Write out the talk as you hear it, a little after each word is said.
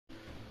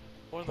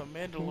Or the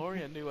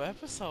Mandalorian new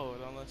episode,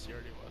 unless you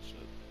already watched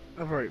it.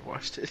 I've already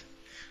watched it.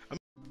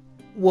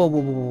 Whoa,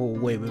 whoa, whoa, whoa,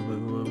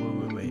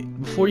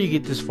 wait. Before you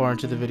get this far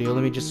into the video,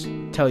 let me just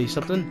tell you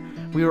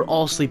something. We were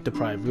all sleep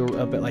deprived. We were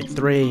up at like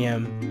 3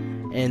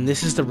 a.m. and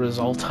this is the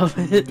result of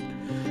it.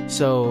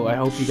 So I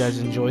hope you guys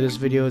enjoy this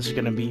video. It's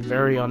gonna be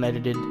very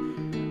unedited.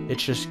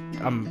 It's just,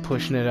 I'm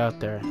pushing it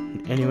out there.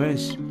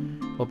 Anyways,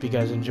 hope you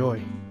guys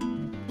enjoy.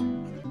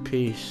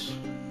 Peace.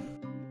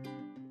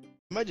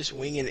 I might just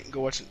wing it and go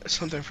watch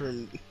something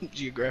from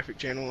Geographic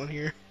Channel on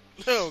here.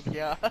 Oh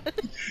god.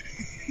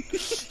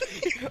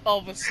 All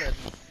of a sudden.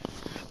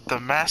 The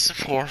massive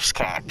horse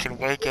cock can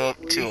wake up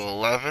to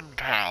 11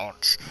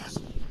 pounds.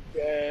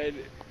 God,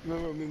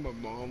 remember me and my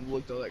mom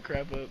looked all that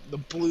crap up? The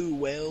blue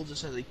whale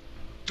just has a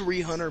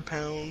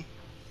 300-pound.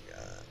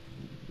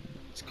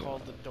 It's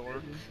called the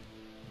dork.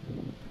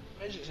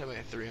 Imagine just having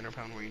a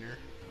 300-pound wiener.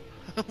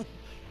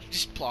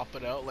 Just plop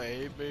it out like,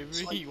 hey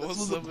baby, Like, you want that's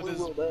what some the of blue this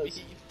whale does.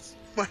 meat?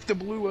 Like the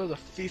blue whale's a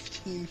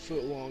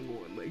 15-foot long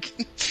one. Like,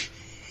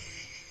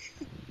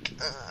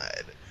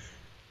 God.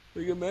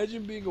 Like,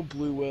 imagine being a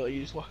blue whale.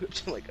 You just walk up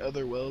to like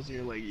other whales and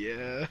you're like,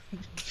 yeah.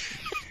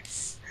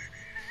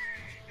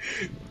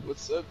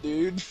 What's up,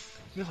 dude?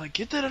 They're like,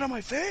 get that out of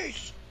my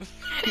face.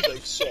 He's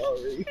like,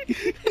 sorry.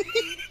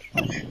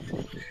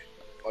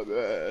 My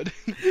bad.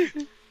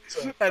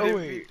 So, oh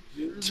wait,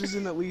 yours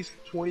isn't at least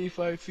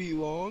 25 feet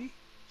long?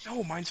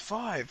 No, mine's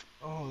 5.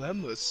 Oh, that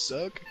must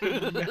suck.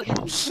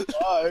 Mine's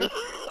 5.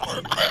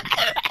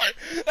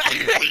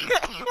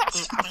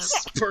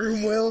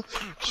 Sperm whale,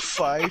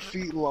 5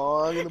 feet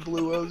long, and the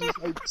blue whale's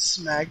just like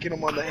smacking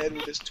him on the head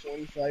with his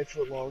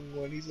 25-foot long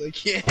one. He's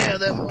like, yeah,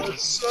 that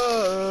must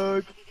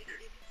suck.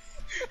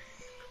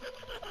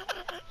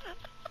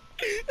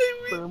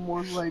 Sperm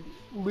whale's like,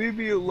 leave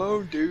me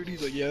alone, dude.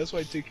 He's like, yeah, that's why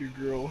I took your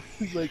girl.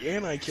 He's like,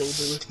 and I killed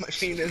her with my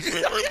penis.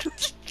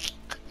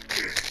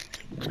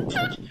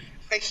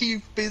 Like, he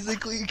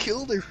physically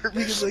killed her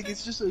because, like,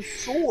 it's just a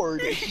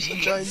sword. It's just a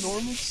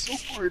ginormous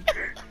sword.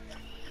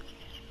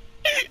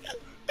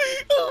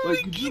 Like,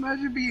 could you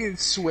imagine being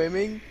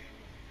swimming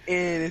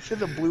and instead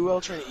of the blue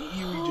whale trying to eat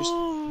you, he just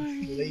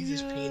lays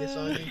his penis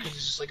on you because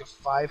it's just like a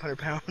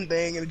 500-pound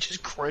thing and it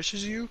just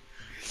crushes you?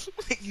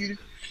 Like, you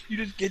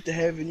just get to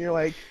heaven, you're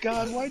like,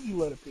 God, why'd you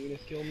let a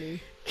penis kill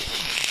me?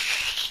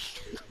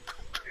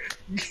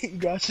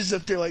 Gosh is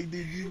up there like,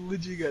 dude, you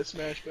legit got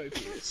smashed by a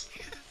penis.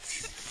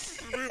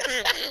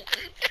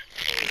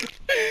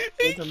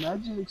 Like,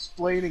 imagine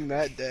explaining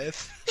that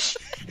death.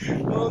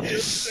 Well,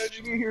 just how'd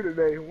you get here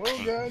today? Well,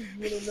 guys,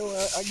 you don't know,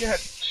 I got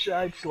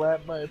side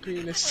slapped by a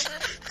penis.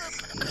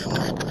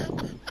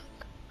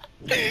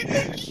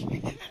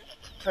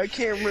 I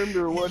can't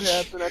remember what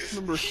happened. I just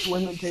remember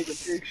swimming, taking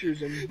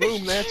pictures, and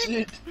boom, that's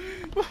it.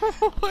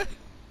 What?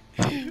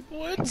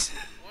 What?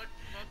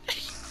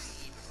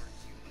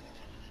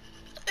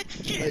 I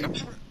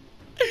can't.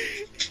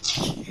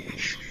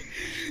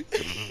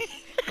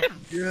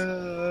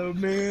 Yeah,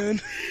 man.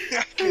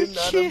 I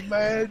cannot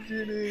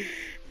imagine it.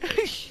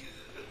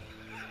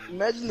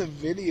 Imagine the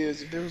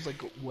videos if there was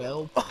like a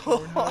well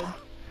Pornhub.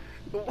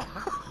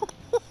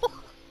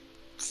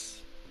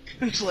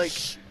 It's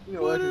like, you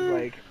know what, it's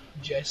like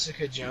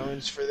Jessica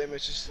Jones for them,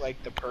 it's just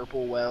like the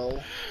purple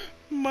well.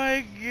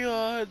 My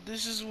god,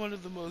 this is one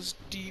of the most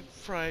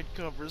deep-fried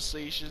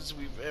conversations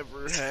we've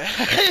ever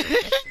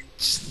had.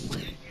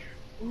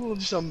 Ooh,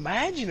 just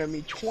imagine, I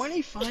mean,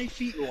 25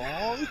 feet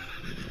long?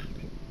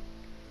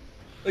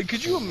 Like,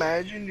 could you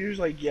imagine, you're just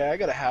like, yeah, I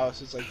got a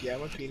house, it's like, yeah,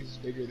 my penis is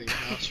bigger than your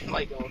house. You're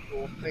like, oh,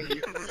 cool, thank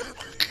you.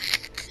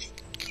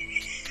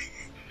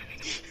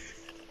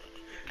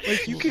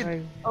 Like, you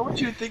could, I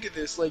want you to think of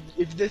this, like,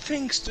 if the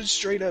thing stood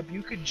straight up,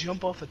 you could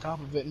jump off the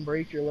top of it and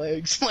break your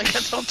legs. Like,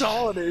 that's how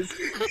tall it is.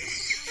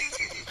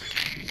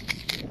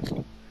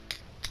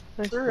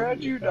 Sir,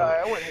 how'd you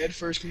die? I went head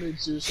first,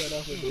 committed suicide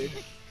off a bed.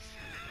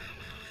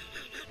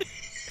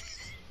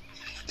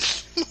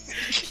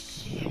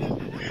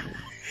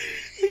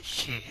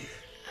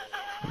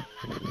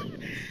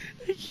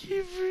 I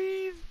can't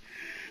breathe.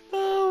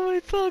 Oh, my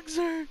thugs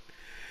hurt.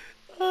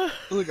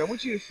 Look, I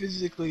want you to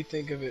physically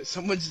think of it.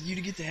 You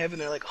to get to heaven,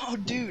 they're like, oh,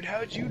 dude,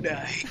 how'd you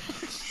die?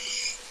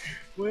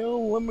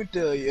 Well, let me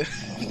tell you.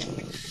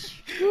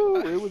 Ooh,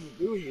 it was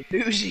a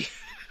doozy.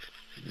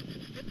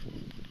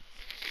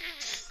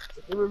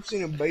 Ever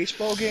seen a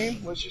baseball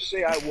game? Let's just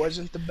say I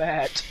wasn't the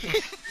bat.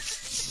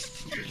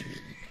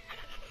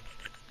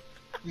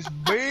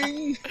 Just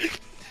bing!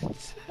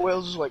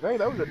 Whale's just like, hey,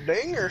 that was a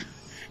dinger.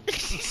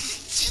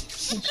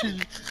 Just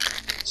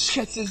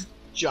got this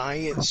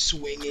giant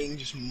swinging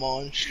just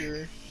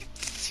monster.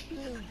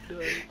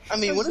 I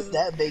mean, when it's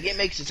that big, it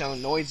makes its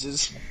own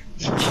noises.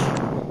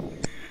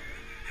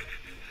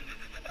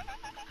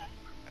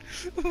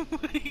 Oh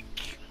my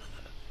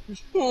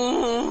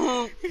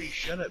God. Hey,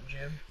 shut up,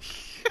 Jim.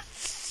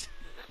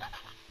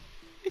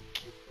 I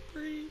can't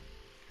breathe.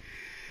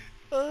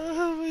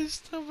 Oh, my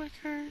stomach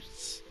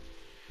hurts.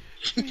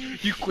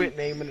 You quit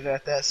naming it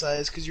at that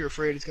size because you're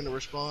afraid it's gonna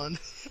respond.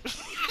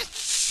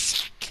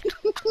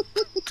 God.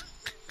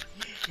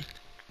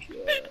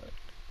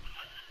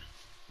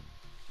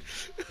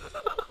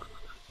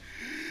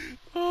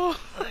 Oh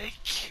my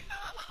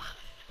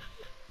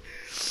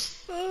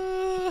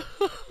god.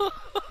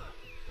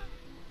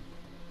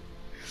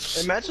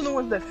 Imagine the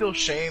ones that feel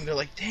shame. They're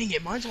like, dang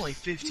it, mine's only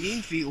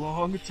 15 feet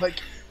long. It's like,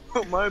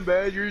 oh, my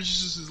bad, yours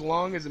is just as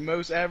long as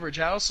most average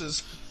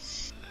houses.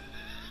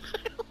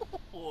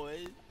 What?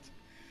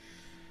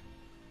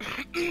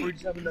 We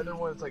just have another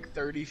one that's like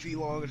 30 feet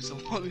long, and it's the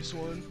longest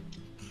one.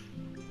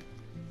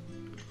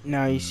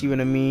 Now you see what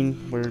I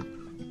mean? We're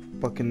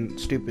fucking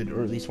stupid,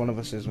 or at least one of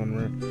us is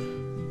when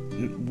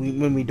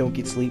when we don't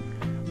get sleep.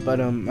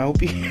 But I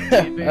hope you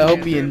I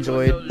hope you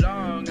enjoyed,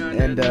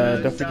 and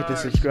don't forget to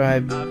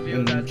subscribe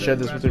and share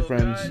this with your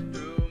friends.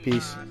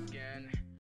 Peace.